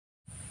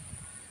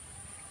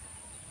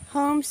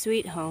Home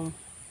sweet home.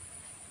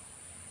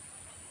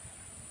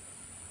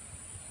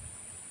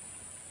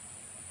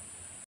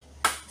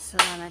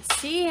 Selamat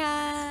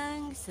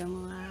siang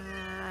semua.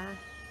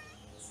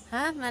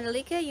 Huh,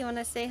 Mandalika, you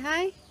wanna say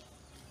hi?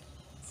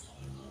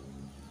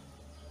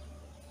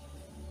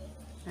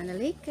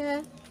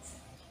 Mandalika,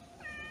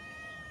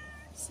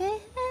 say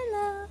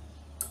hello.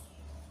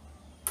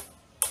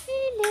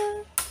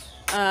 Hello.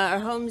 Our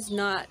home's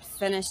not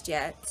finished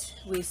yet.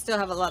 We still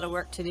have a lot of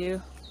work to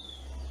do.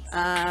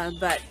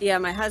 But yeah,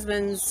 my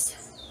husband's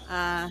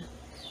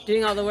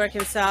doing all the work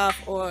himself,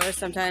 or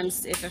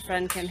sometimes if a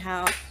friend can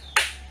help.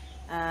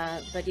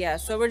 But yeah,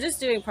 so we're just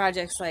doing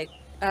projects like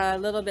a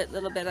little bit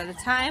at a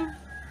time.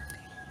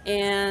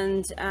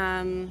 And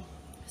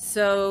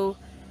so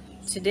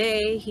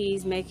today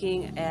he's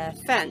making a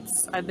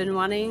fence. I've been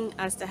wanting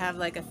us to have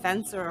like a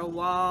fence or a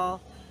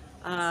wall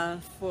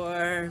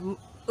for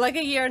like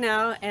a year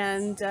now,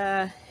 and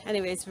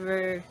anyways,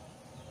 we're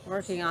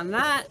working on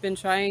that. Been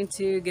trying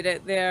to get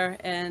out there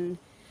and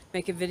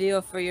make a video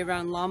for you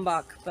around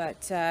Lombok,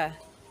 but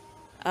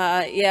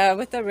yeah,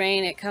 with the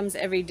rain, it comes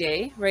every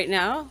day. Right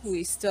now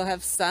we still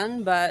have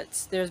sun,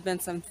 but there's been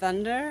some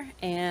thunder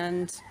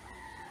and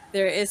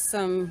there is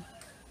some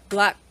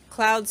black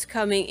clouds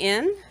coming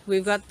in.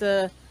 We've got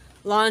the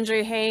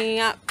laundry hanging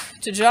up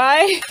to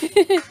dry.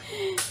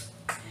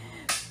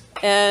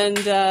 And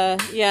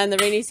yeah, in the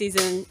rainy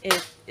season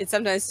it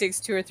sometimes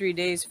takes 2 or 3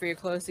 days for your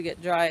clothes to get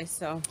dry.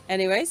 So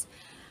anyways,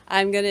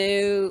 I'm going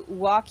to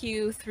walk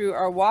you through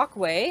our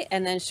walkway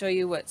and then show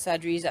you what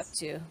Sadri's up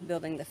to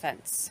building the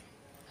fence.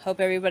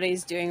 Hope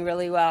everybody's doing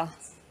really well.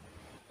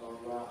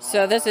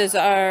 So this is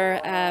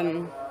our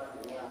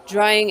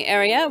drying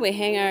area. We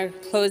hang our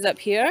clothes up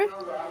here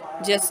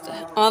just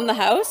on the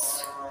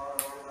house.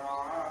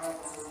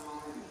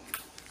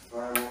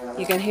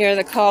 You can hear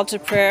the call to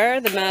prayer,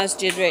 the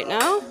masjid right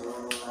now,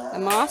 the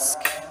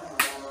mosque.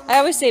 I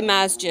always say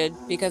masjid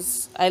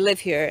because I live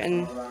here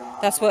and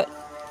that's what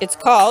it's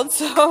called.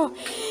 So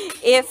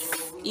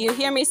if you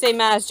hear me say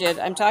masjid,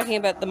 I'm talking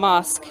about the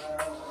mosque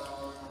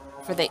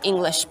for the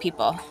English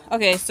people.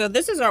 Okay, so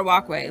this is our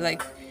walkway.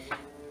 Like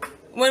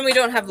when we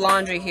don't have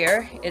laundry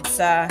here, it's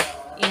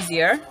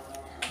easier.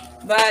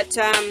 But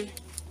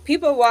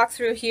people walk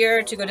through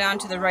here to go down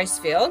to the rice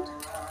field.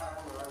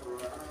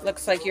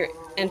 Looks like you're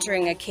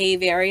entering a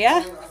cave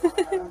area.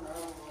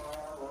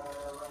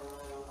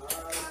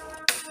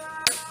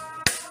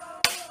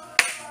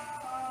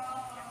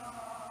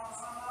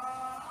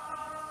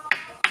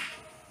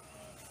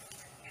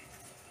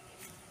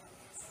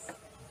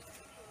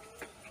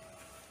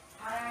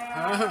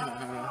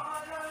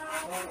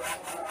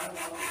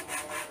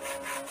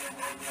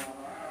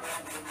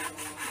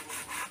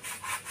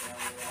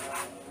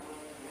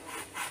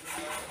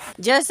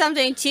 Just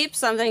something cheap,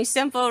 something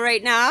simple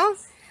right now.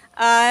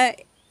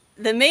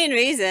 The main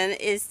reason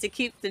is to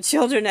keep the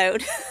children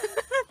out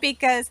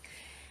because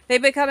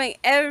they've been coming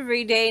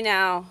every day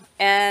now,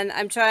 and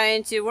I'm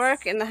trying to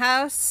work in the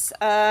house,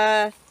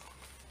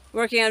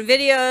 working on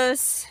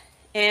videos,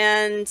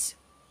 and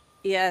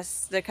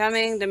yes, they're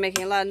coming, they're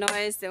making a lot of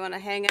noise, they want to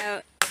hang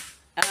out,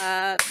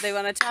 they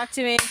want to talk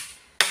to me,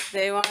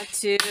 they want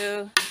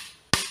to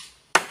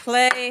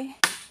play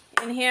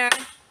in here.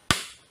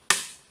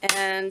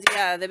 And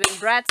yeah, they've been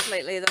brats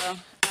lately though.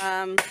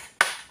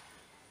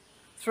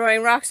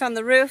 Throwing rocks on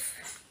the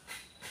roof.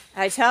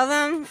 I tell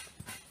them,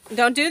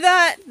 don't do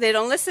that. They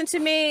don't listen to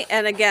me.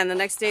 And again, the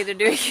next day they're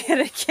doing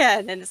it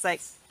again. And it's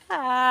like,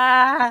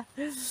 ah.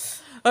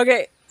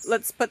 Okay,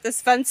 let's put this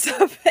fence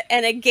up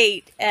and a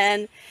gate.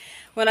 And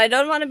when I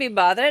don't want to be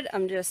bothered,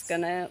 I'm just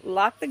gonna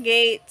lock the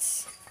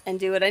gate and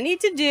do what I need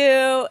to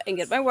do and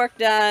get my work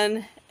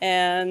done.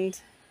 And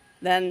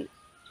then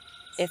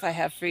if I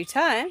have free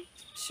time,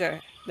 sure,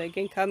 they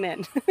can come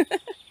in.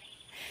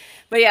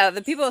 But yeah,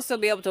 the people will still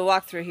be able to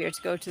walk through here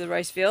to go to the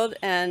rice field,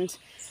 and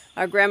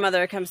our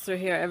grandmother comes through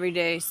here every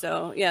day,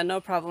 so yeah,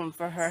 no problem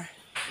for her.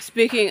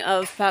 Speaking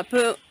of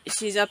Papu,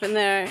 she's up in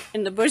there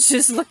in the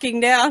bushes looking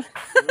down.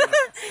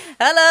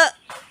 Hello!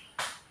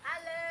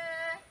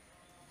 Hello!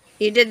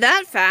 You did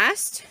that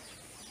fast.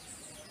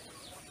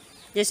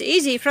 Just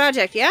easy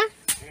project, yeah?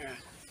 Yeah.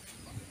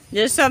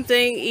 Just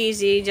something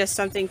easy, just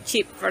something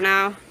cheap for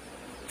now.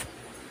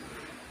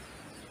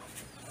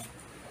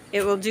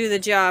 It will do the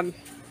job.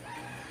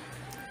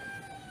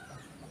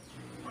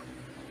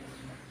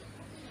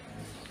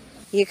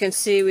 You can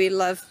see we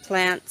love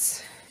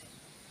plants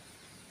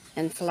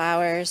and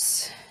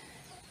flowers.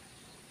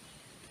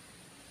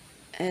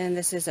 And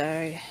this is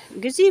our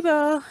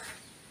gazebo,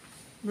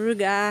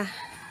 Bruga.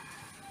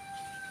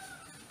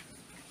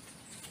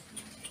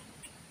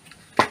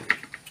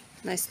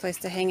 Nice place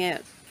to hang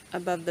out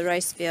above the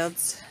rice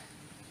fields.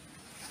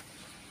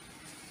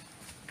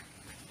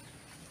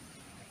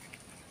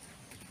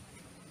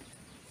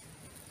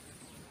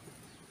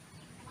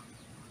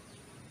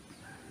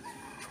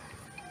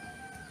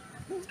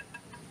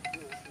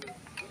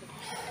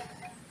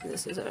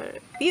 This is our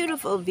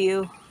beautiful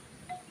view.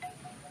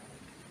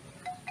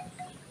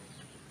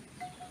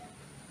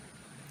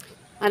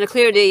 On a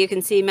clear day you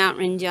can see Mount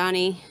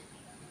Rinjani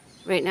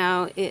Right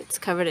now it's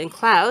covered in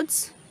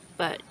clouds,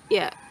 but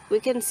yeah, we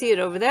can see it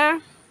over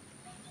there.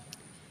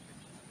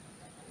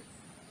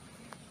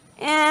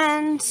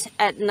 And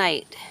at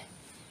night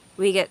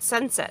we get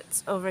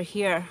sunsets over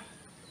here.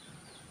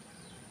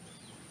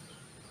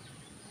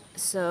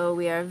 So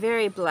we are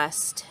very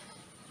blessed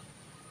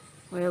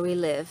where we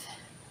live.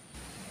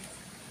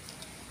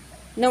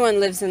 No one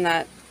lives in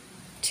that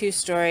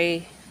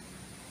 2-story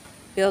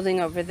building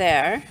over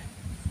there.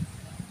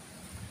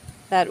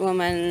 That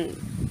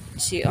woman,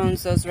 she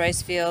owns those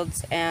rice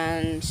fields,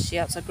 and she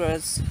also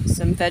grows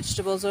some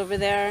vegetables over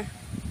there,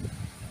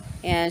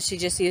 and she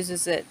just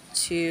uses it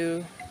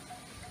to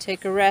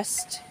take a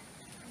rest.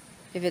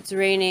 If it's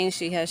raining,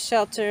 she has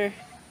shelter.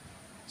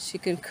 She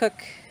can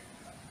cook.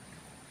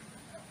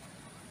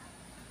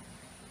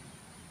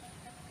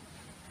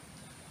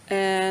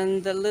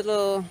 And the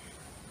little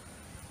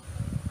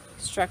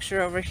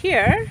structure over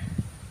here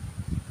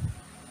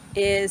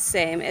is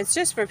same. It's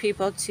just for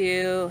people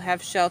to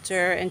have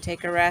shelter and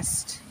take a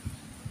rest,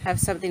 have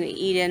something to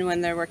eat in when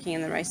they're working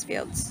in the rice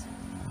fields.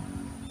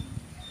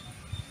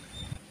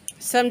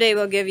 Someday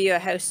we'll give you a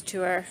house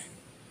tour.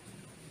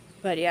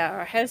 But yeah,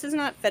 our house is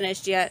not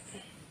finished yet.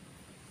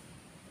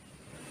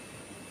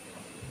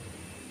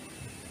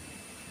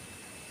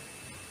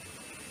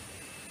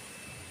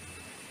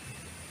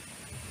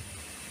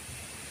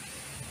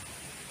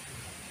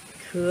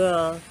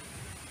 Cool.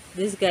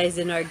 This guy's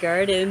in our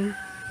garden.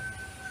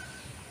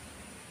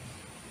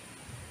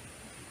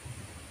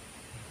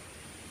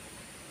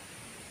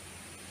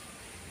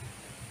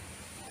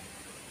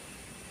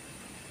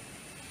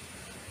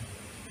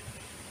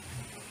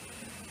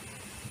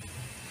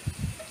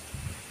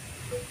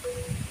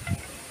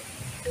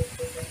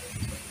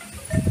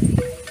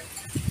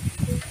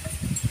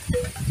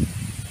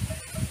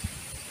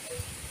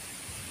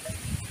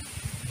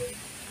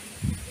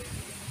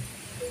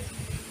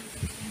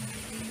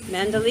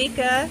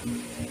 Mandalika.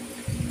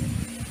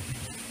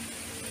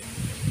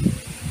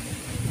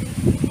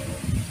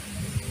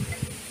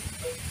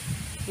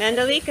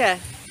 Mandalika.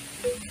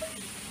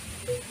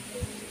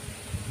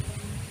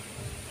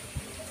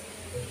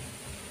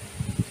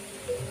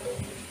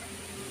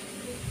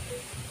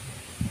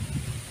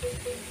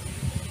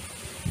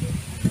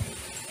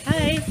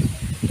 Hi.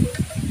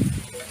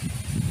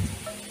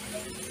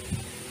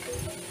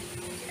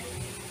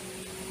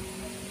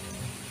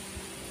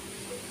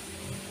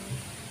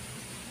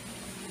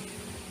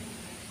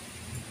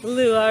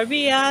 Luar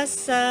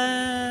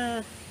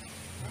biasa.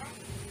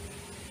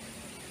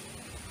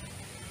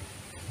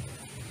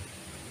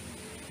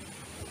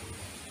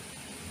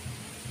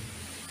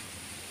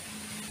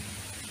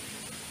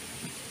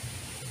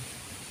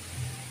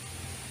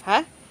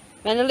 Huh?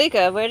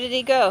 Mandalika, where did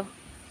he go?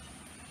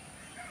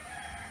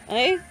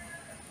 Hey?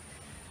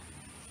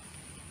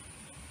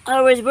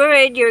 I was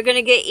worried you were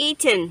gonna get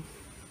eaten.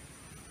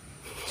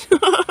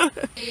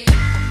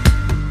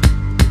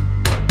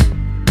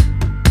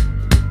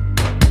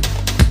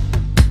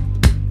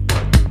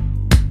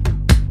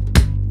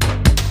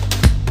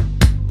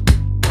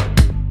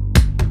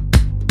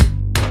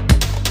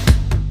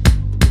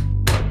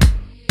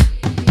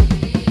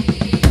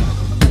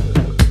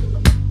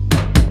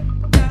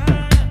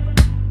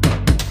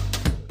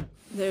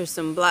 There's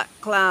some black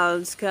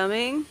clouds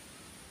coming.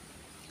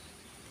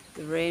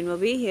 The rain will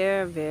be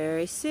here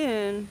very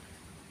soon.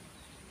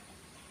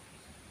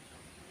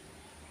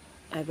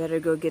 I better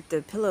go get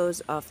the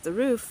pillows off the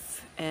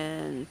roof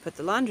and put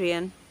the laundry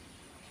in.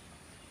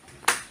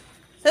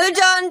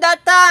 Hujan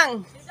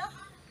datang!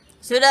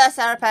 Sudah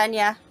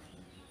sarapannya?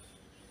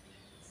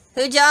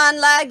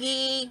 Hujan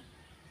lagi!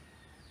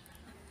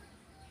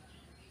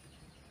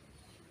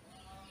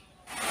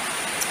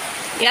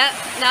 Yep,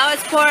 now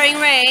it's pouring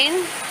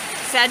rain.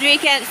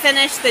 Sadri can't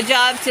finish the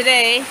job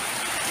today.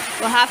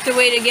 We'll have to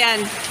wait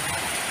again.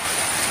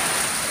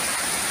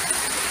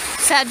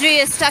 Sadri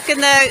is stuck in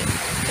the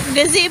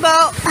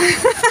gazebo.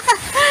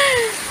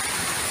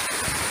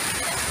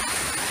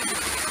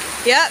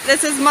 Yep,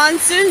 this is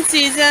monsoon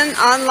season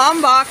on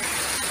Lombok.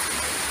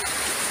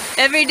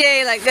 Every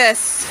day like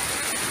this.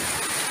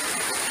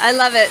 I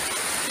love it.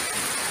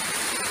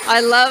 I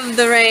love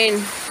the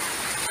rain.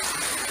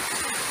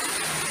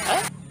 Huh?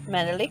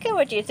 Mandalika,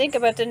 what do you think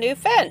about the new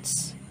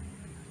fence?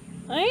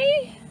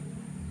 Hey?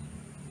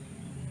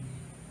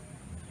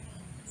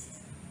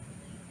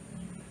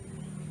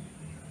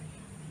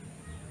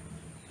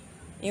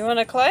 You want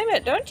to climb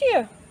it, don't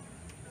you?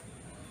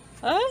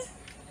 Huh?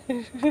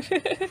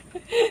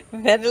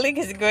 Mandalika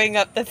is going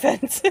up the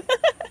fence.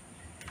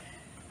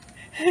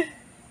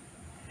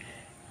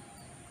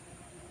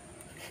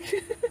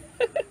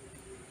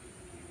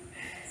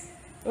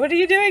 What are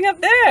you doing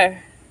up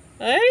there?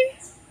 Hey?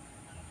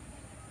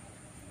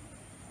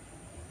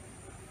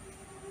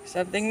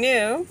 Something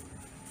new.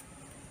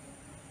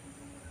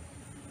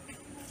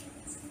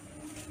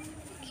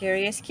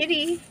 Curious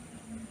kitty.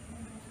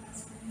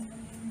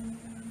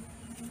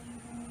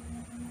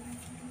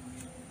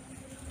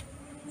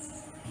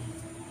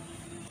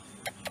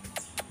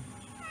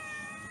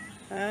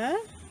 Huh?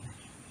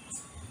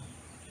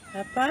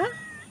 Apa?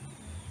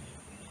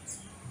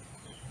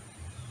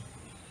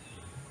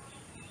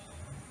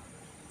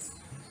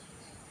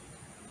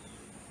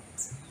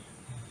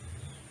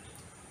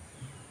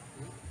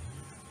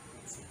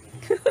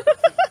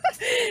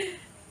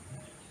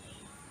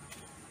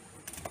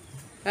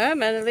 Ah,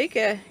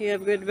 Mandalika, you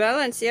have good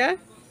balance, yeah?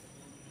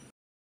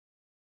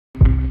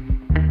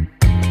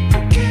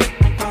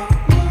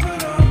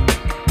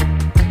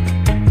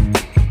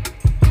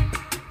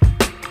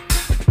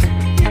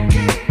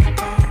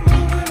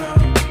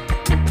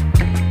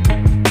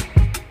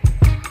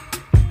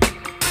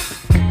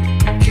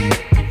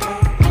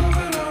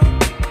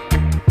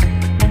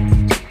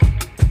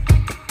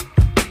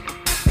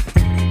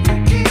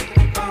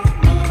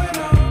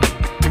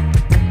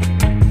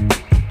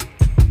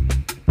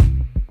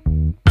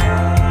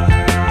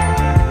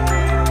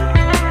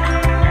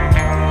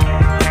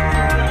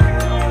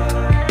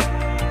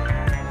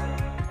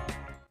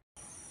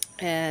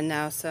 And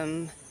now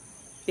some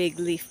big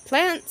leaf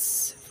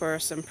plants for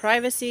some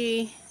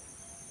privacy.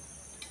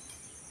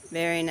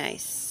 Very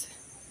nice.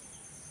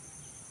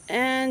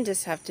 And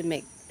just have to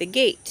make the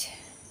gate.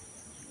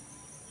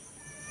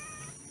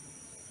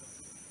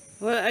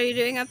 What are you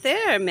doing up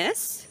there,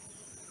 miss?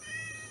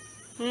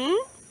 Hmm?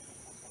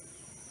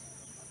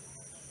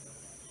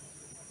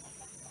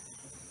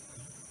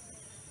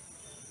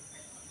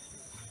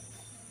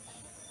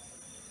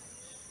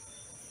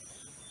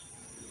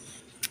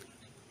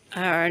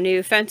 Our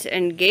new fence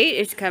and gate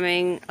is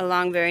coming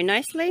along very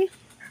nicely.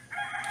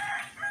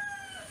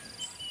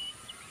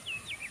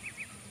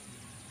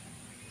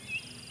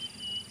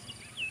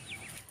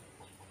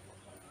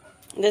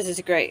 This is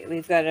great.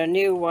 We've got a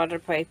new water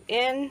pipe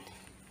in.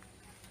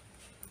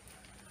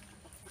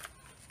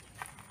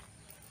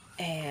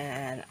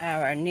 And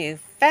our new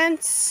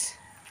fence.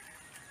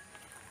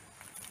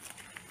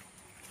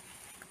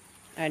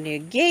 Our new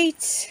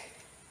gate.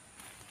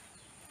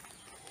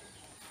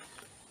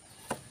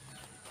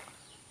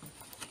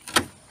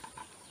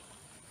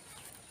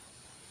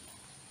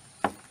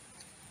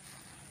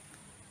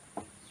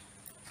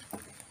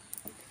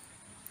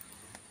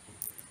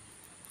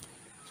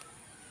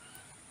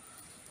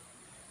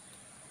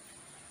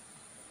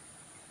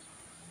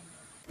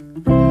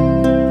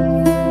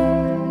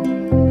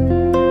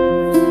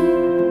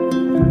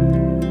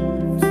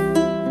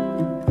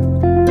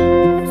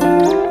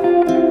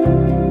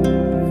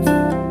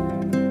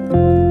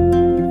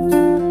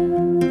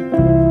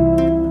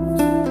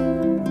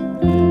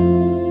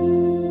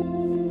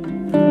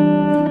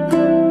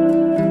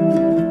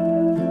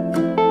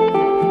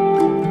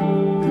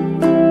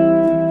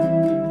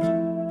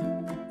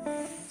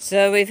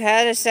 So we've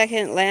had a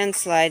second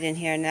landslide in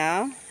here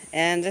now,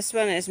 and this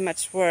one is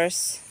much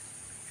worse.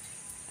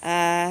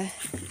 The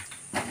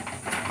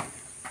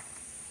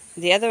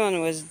other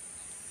one was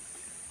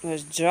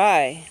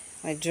dry,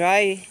 like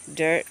dry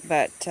dirt,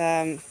 but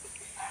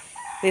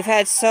we've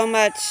had so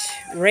much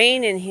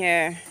rain in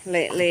here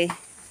lately,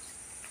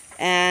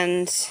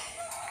 and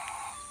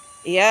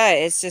yeah,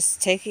 it's just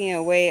taking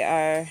away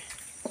our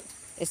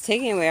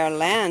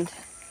land,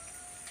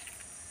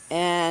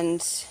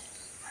 and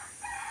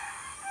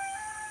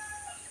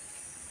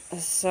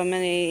so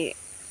many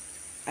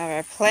of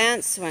our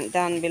plants went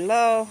down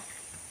below,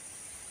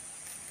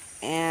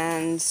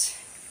 and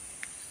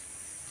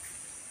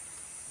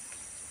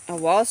a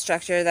wall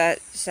structure that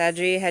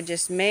Sadri had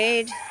just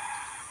made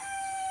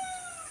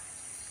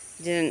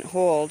didn't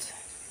hold.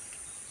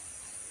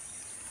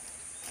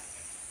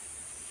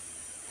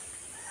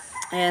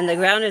 And the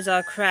ground is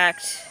all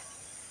cracked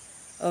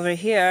over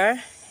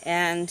here,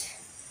 and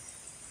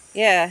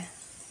yeah,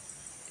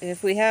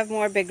 if we have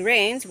more big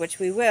rains, which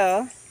we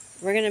will,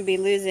 we're going to be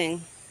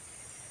losing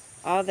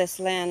all this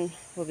land.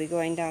 Will be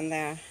going down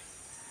there.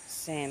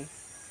 Same.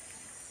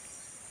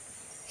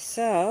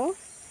 So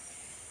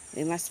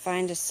we must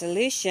find a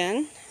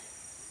solution.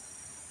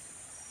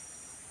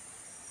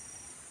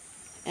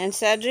 And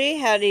Sadri,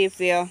 how do you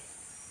feel?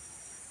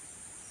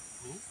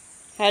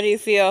 How do you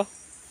feel?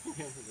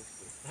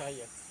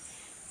 Tired.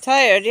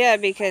 Tired, yeah,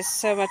 because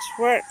so much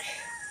work.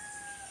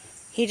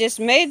 He just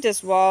made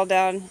this wall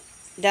down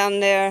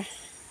there,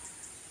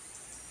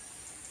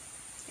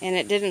 and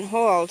it didn't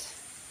hold.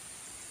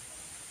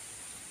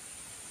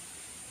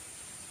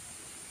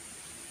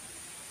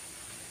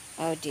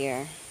 Oh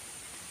dear.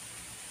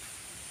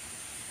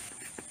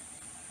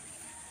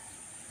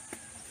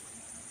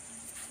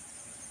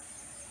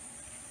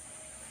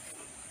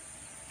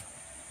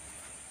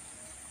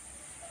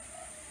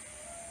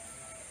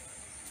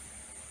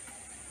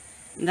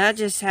 That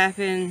just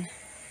happened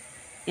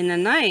in the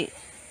night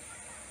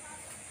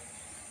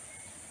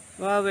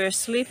while we were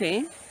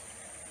sleeping,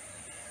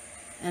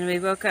 and we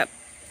woke up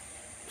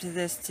to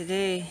this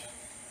today.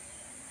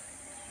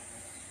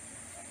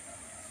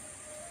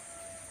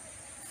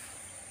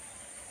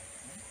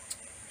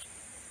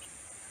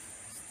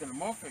 Still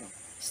moving.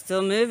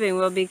 Still moving.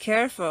 We'll be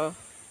careful.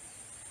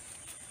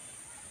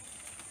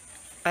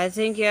 I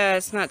think, yeah,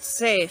 it's not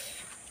safe.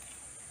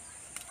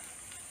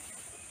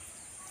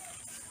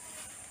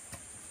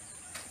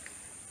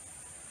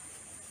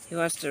 He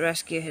wants to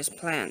rescue his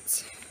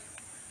plants.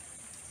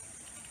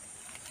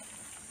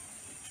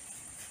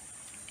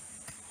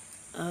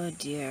 Oh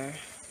dear.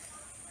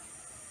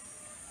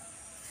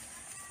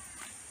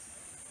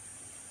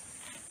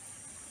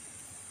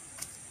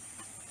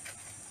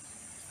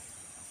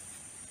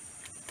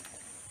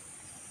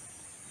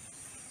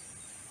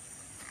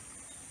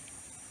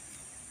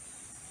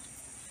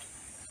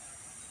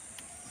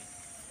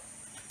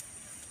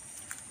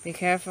 Be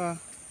careful.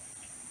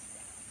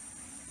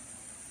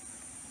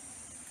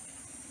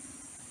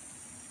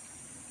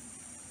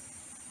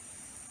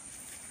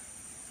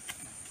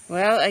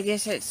 Well, I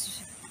guess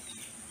it's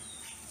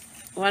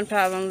one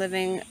problem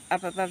living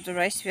up above the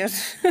rice field.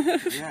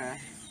 Yeah,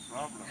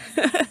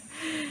 problem.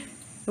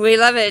 We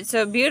love it. It's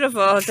so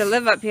beautiful to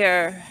live up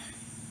here.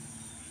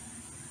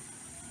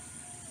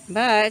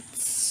 But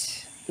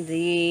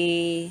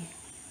the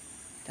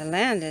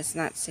land is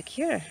not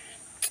secure.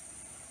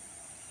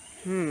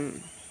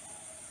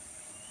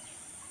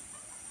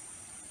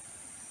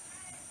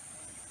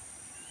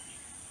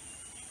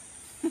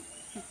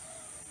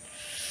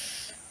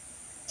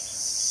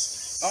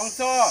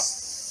 Longsor!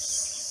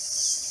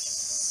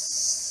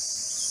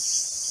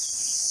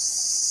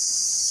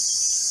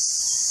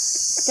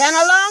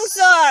 Tanah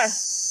longsor!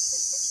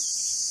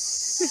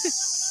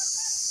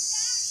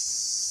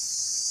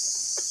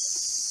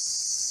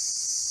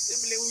 Dia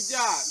beli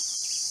hujan.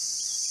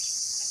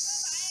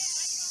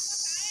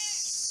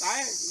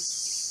 Taek.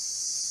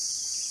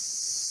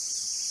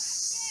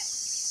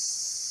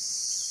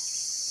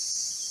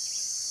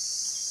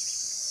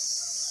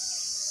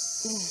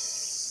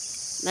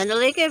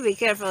 Mandalika, be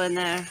careful in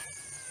there.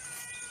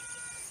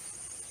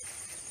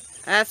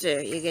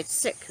 After you get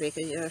sick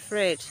because you're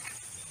afraid.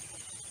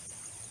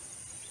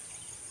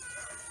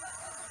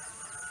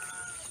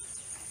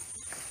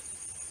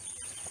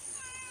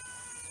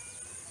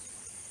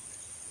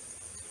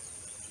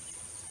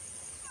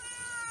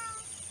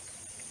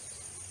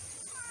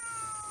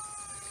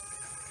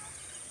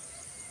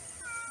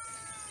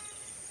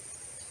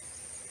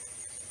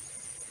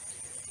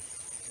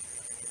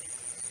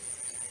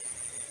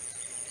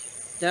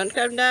 Don't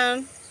come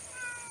down.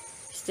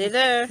 Stay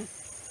there.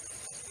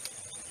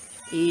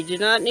 You do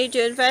not need to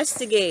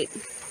investigate.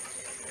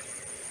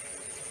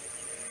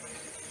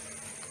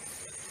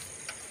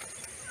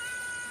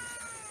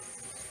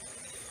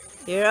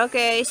 You're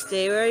okay.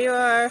 Stay where you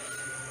are.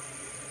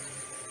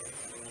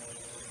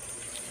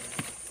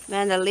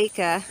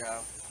 Mandalika,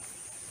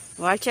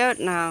 watch out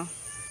now.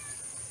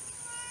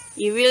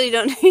 You really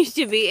don't need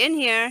to be in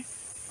here.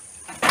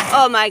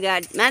 Oh my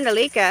God,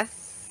 Mandalika.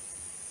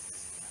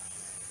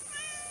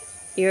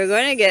 You're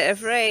going to get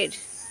afraid.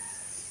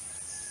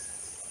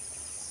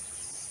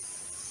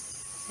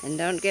 And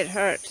don't get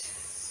hurt.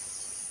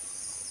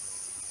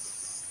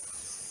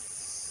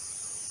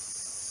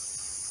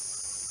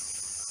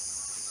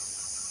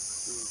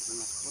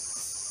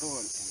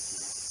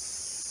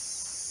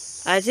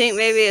 I think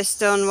maybe a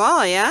stone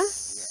wall, yeah?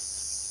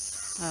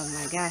 Oh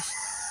my gosh.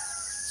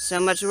 So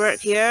much work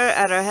here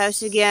at our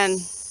house again.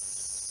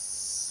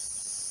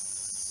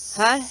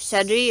 Huh?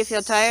 Sadri, you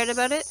feel tired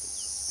about it?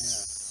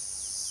 Yeah.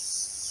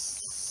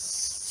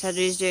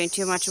 Sadri's doing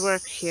too much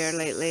work here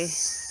lately.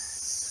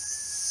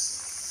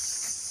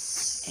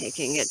 He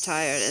can get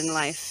tired in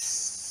life.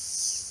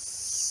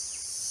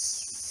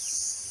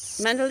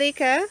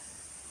 Mandalika?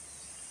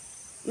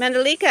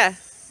 Mandalika?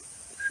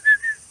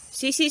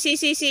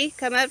 See,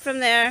 come out from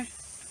there.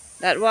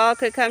 That wall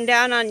could come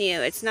down on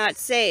you. It's not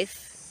safe.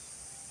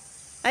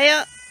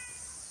 Ayo.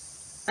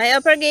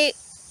 Ayo pergi.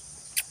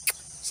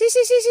 See.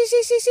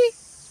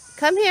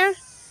 Come here.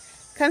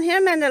 Come here,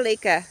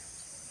 Mandalika.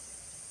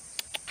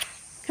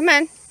 Come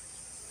on.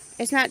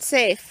 It's not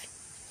safe.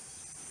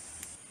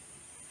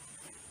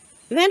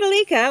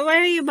 Mandalika, why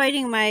are you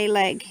biting my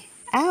leg?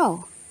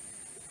 Ow.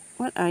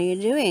 What are you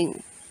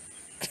doing?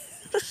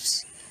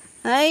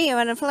 Hey, you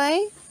want to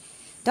play?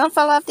 Don't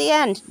fall off the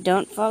end.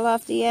 Don't fall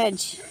off the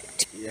edge.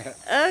 Yeah.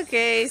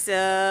 Okay,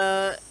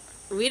 so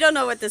we don't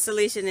know what the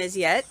solution is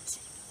yet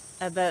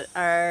about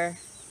our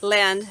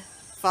land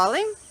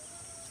falling.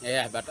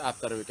 Yeah, but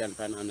after we can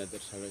find another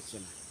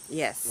solution.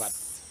 Yes. What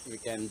we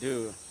can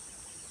do.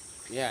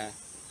 Yeah.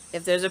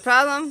 If there's a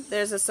problem,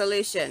 there's a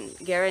solution,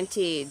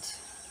 guaranteed.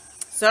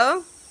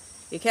 So,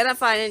 you cannot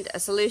find a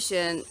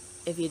solution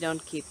if you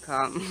don't keep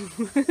calm.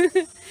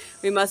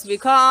 We must be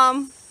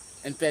calm,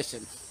 And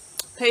patient.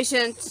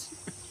 patient,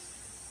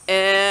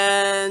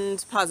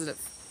 and positive.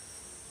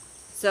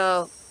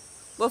 So,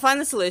 we'll find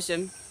the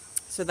solution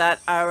so that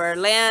our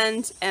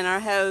land and our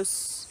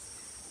house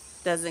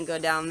doesn't go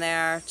down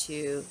there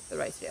to the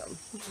rice field.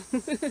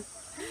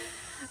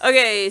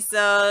 Okay,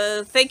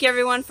 so thank you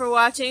everyone for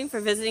watching, for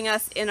visiting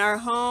us in our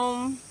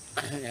home.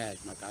 Ya,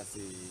 terima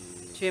kasih.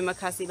 Terima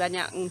kasih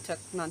banyak untuk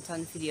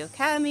nonton video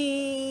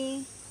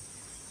kami.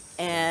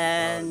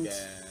 And Don't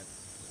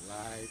forget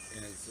like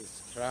and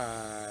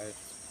subscribe.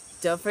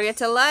 don't forget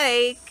to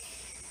like.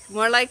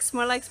 More likes,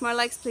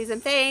 please,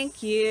 and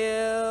thank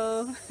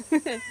you.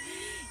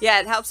 Yeah,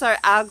 it helps our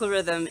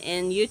algorithm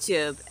in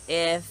YouTube.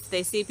 If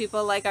they see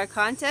people like our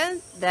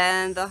content,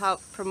 then they'll help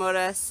promote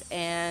us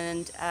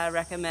and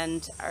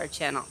recommend our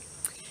channel.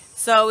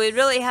 So it'd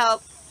really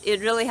help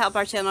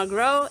our channel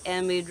grow,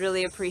 and we'd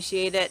really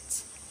appreciate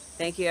it.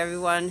 Thank you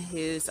everyone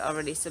who's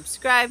already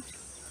subscribed,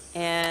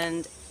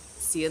 and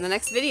see you in the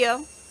next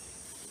video.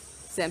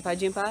 Sampai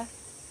jumpa.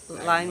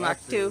 Lain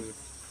waktu.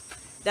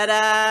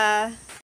 Dadah.